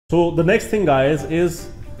So the next thing, guys, is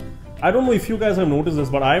I don't know if you guys have noticed this,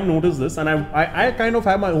 but I've noticed this, and I kind of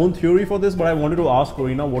have my own theory for this, but I wanted to ask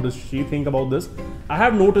Corina, what does she think about this? I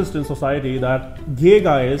have noticed in society that gay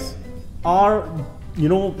guys are, you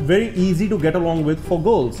know, very easy to get along with for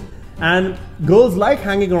girls, and girls like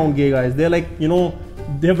hanging around gay guys. They're like, you know,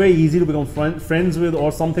 they're very easy to become friends with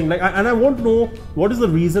or something like. And I want to know what is the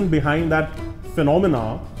reason behind that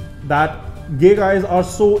phenomena that gay guys are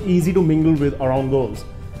so easy to mingle with around girls.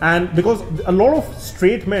 And because a lot of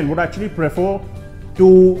straight men would actually prefer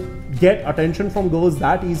to get attention from girls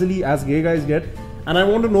that easily as gay guys get. And I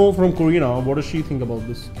want to know from Corina, what does she think about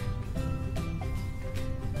this?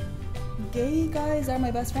 Gay guys are my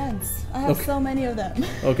best friends. I have so many of them.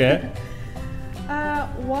 Okay.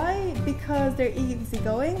 Why? Because they're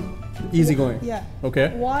easygoing. Easygoing. Yeah.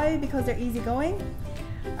 Okay. Why? Because they're easygoing.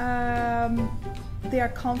 They are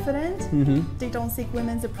confident. Mm-hmm. They don't seek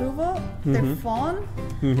women's approval. Mm-hmm. They're fun.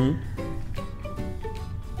 Mm-hmm.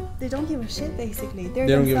 They don't give a shit, basically. They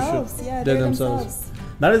They're don't give a themselves. shit. Yeah, They're they're themselves.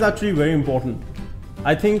 That is actually very important.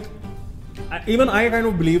 I think, even I kind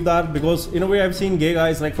of believe that, because in a way I've seen gay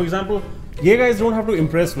guys, like for example, gay guys don't have to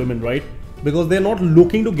impress women, right? Because they're not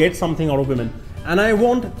looking to get something out of women. And I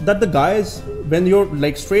want that the guys, when you're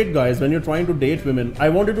like straight guys, when you're trying to date women, I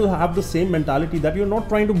want you to have the same mentality that you're not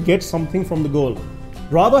trying to get something from the girl.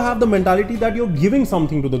 Rather have the mentality that you're giving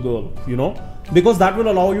something to the girl, you know? Because that will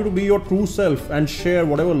allow you to be your true self and share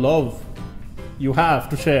whatever love you have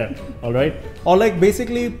to share, alright? Or like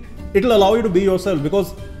basically, it'll allow you to be yourself,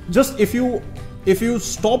 because just if you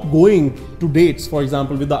stop going to dates, for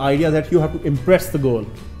example, with the idea that you have to impress the girl,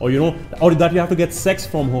 or you know, or that you have to get sex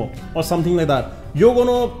from her, or something like that, you're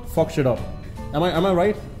gonna fuck shit up. Am I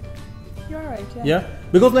right? You're right. Yeah. Yeah,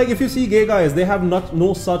 because like if you see gay guys, they have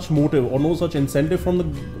no such motive or no such incentive from the.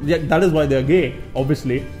 Yeah, that is why they are gay,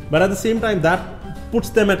 obviously. But at the same time, that puts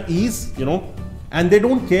them at ease, you know, and they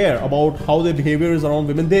don't care about how their behavior is around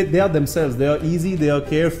women. They are themselves. They are easy. They are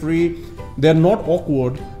carefree. They're not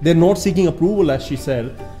awkward. They're not seeking approval, as she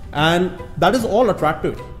said, and that is all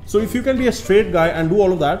attractive. So if you can be a straight guy and do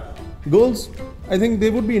all of that, girls, I think they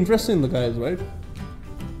would be interested in the guys, right?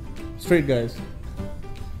 Straight guys.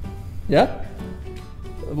 Yeah?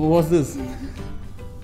 What's this?